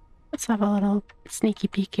 Let's have a little sneaky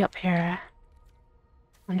peeky up here.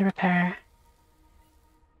 Under repair.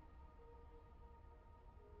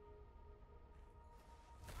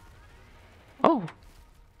 Oh!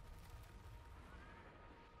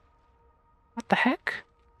 What the heck?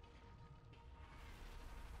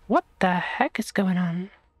 What the heck is going on?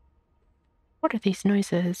 What are these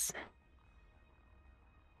noises?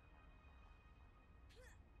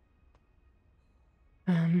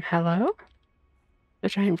 Hello? A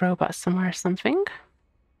giant robot somewhere or something?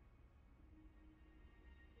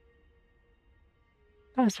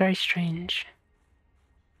 That was very strange.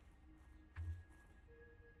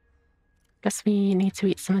 Guess we need to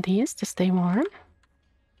eat some of these to stay warm.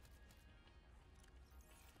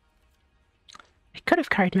 I could have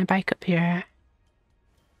carried my bike up here,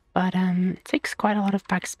 but it takes quite a lot of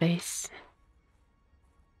bag space.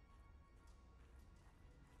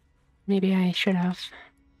 Maybe I should have.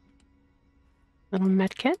 Little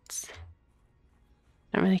medkits.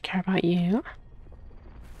 Don't really care about you.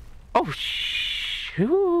 Oh,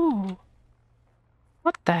 shoo!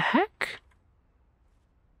 What the heck?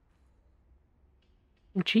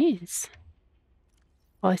 Jeez.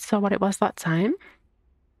 Well, I saw what it was that time.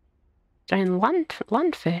 Giant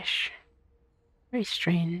landfish. Very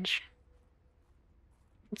strange.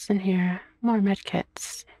 What's in here? More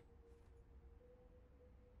medkits.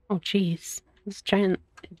 Oh, jeez. There's a giant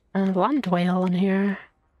land whale in here.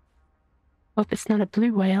 Hope it's not a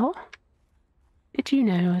blue whale. Did you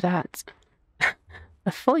know that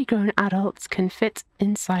a fully grown adult can fit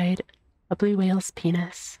inside a blue whale's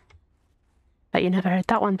penis? Bet you never heard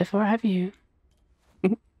that one before, have you?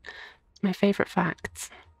 It's my favorite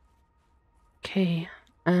fact. Okay,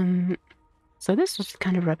 so this was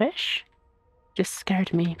kind of rubbish. Just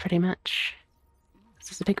scared me, pretty much.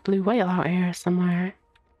 There's a big blue whale out here somewhere.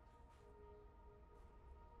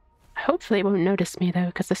 Hopefully it won't notice me, though,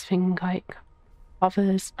 because this thing, like,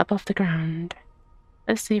 hovers above the ground.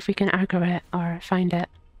 Let's see if we can aggro it or find it.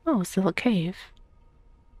 Oh, it's a little cave.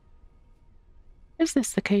 Is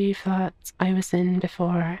this the cave that I was in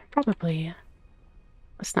before? Probably.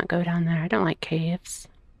 Let's not go down there. I don't like caves.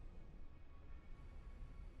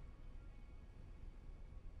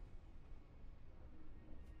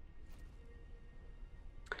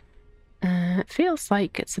 It feels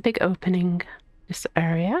like it's a big opening, this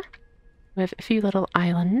area, with a few little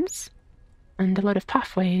islands and a lot of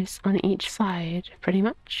pathways on each side, pretty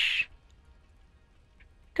much.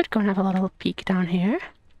 Could go and have a little peek down here.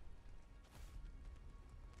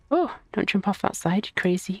 Oh, don't jump off that side, you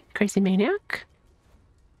crazy maniac.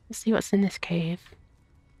 Let's see what's in this cave.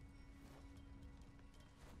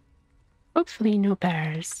 Hopefully no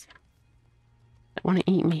bears that want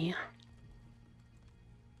to eat me.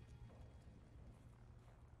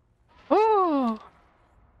 Oh!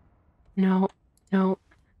 No, no.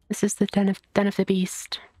 This is the den of the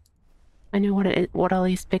beast. I know what it is, what all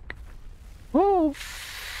these big... Oh!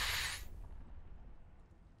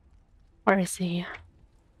 Where is he?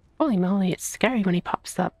 Holy moly, it's scary when he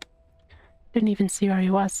pops up. Didn't even see where he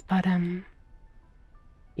was, but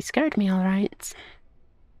he scared me alright.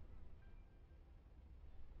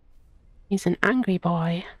 He's an angry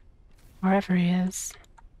boy, wherever he is.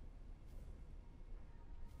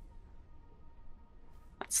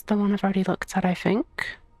 That's the one I've already looked at, I think.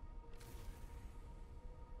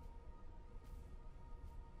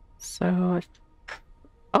 So,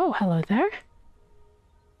 oh, hello there.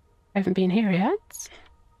 I haven't been here yet.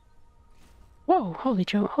 Whoa,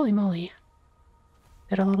 holy moly.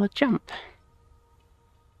 Did a little jump.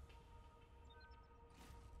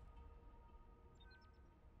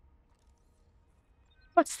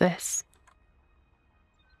 What's this?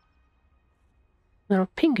 Little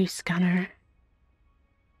Pingu scanner.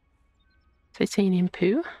 Titanium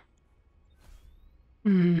poo.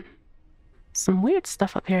 Some weird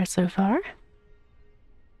stuff up here so far.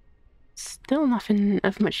 Still nothing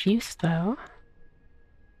of much use though.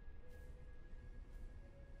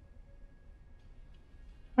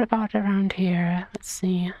 What about around here? Let's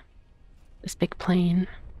see. This big plane.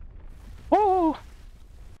 Whoa!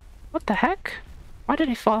 What the heck? Why did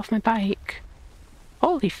I fall off my bike?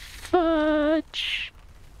 Holy fudge!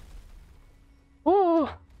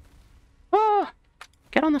 Oh! Oh!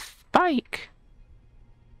 Get on the bike!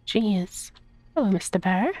 Jeez. Hello, Mr.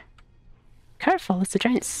 Bear. Careful, there's a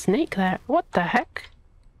giant snake there. What the heck?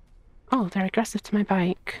 Oh, they're aggressive to my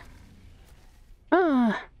bike.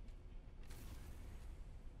 Ah!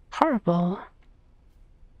 Horrible.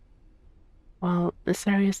 Well, this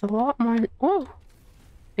area is a lot more... Whoa!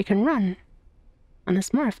 They can run. And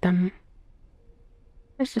there's more of them.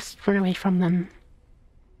 Let's just run away from them.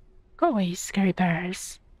 Go away, you scary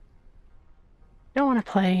bears. Don't want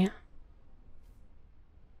to play.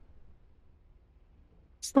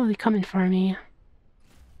 Slowly coming for me.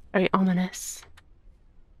 Very ominous.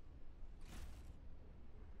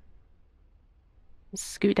 Let's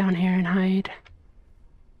scoot down here and hide.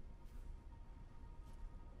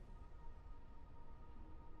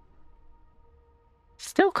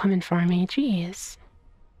 Still coming for me, jeez.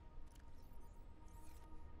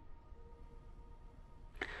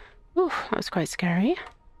 Ooh, that was quite scary.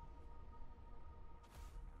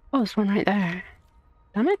 Oh, there's one right there.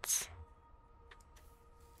 Damn it.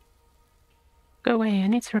 Go away, I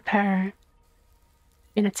need to repair.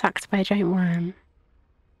 Being attacked by a giant worm.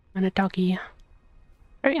 And a doggy.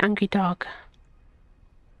 Very angry dog.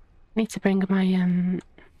 I need to bring my,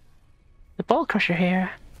 the ball crusher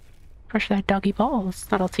here. Crush their doggy balls.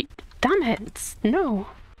 That'll teach. Damn it! No!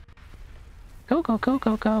 Go, go, go,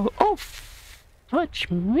 go, go. Oh, fudge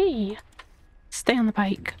me! Stay on the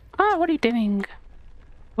bike. Ah, what are you doing?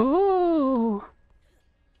 Ooh!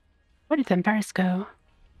 Where did them bears go?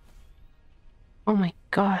 Oh my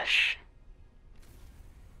gosh.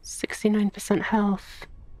 69% health.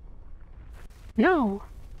 No!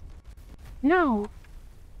 No!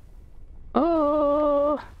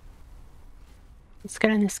 Oh! Let's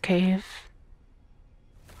get in this cave.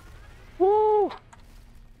 Woo!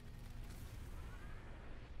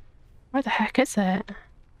 Where the heck is it?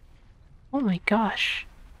 Oh my gosh.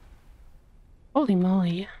 Holy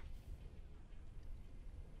moly.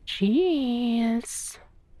 Jeez.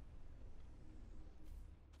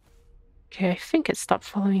 Okay, I think it stopped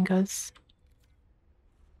following us.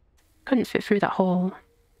 Couldn't fit through that hole.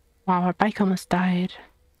 Wow, our bike almost died.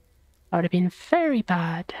 That would have been very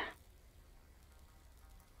bad.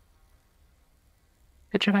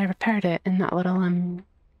 Good job I repaired it in that little,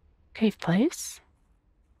 cave place.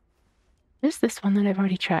 Is this one that I've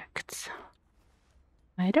already checked?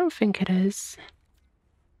 I don't think it is.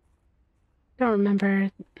 Don't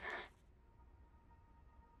remember.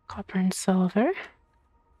 Copper and silver.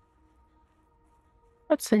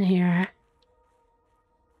 What's in here?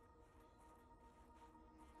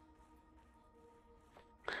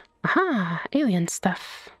 Aha! Alien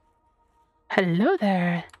stuff. Hello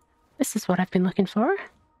there! This is what I've been looking for.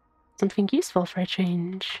 Something useful for a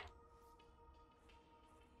change.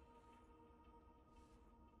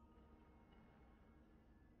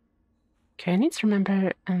 Okay, I need to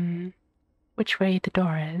remember which way the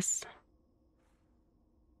door is.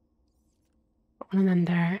 Put one of them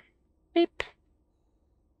there. Beep.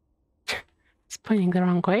 It's pointing the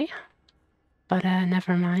wrong way. But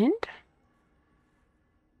never mind.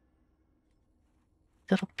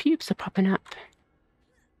 Little pubes are popping up.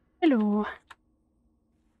 Hello.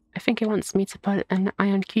 I think it wants me to put an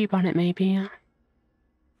iron cube on it, maybe.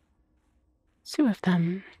 2 of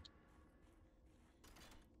them.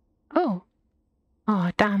 Oh.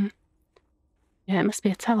 Oh, damn. Yeah, it must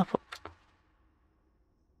be a teleport.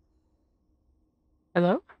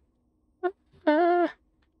 Hello? I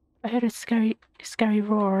heard a scary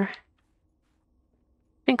roar. I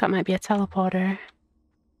think that might be a teleporter.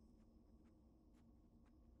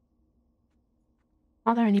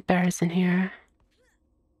 Are there any bears in here?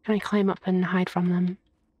 Can I climb up and hide from them?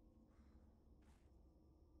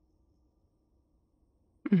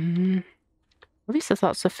 At least there's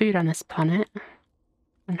lots of food on this planet.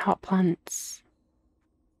 And hot plants.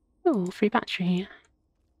 Ooh, free battery.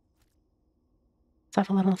 Let's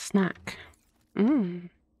have a little snack. Mmm.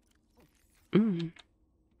 Mmm.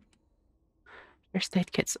 First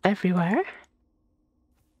aid kits everywhere.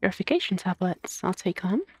 Purification tablets. I'll take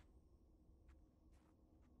them.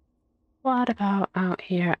 What about out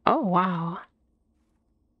here? Oh, wow.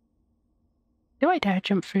 Do I dare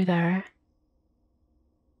jump through there?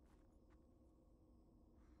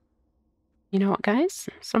 You know what, guys?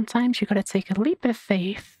 Sometimes you gotta take a leap of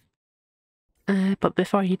faith. But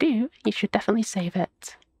before you do, you should definitely save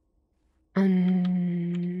it.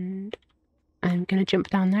 And I'm gonna jump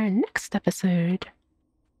down there next episode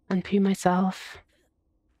and poo myself.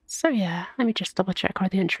 So yeah, let me just double check where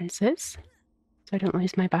the entrance is, so I don't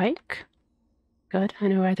lose my bike. Good, I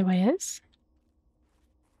know where the way is.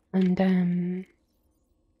 And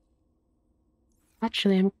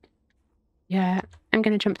actually I'm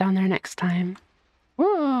gonna jump down there next time.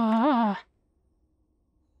 Whoa!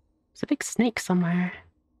 There's a big snake somewhere.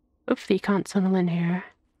 Hopefully you can't tunnel in here.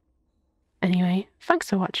 Anyway, thanks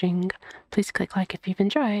for watching. Please click like if you've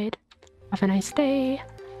enjoyed. Have a nice day,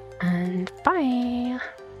 and bye!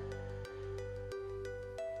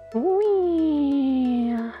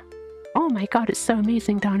 Whee! Oh my god, it's so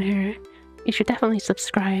amazing down here. You should definitely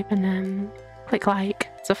subscribe and click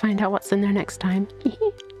like to find out what's in there next time.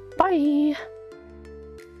 Bye!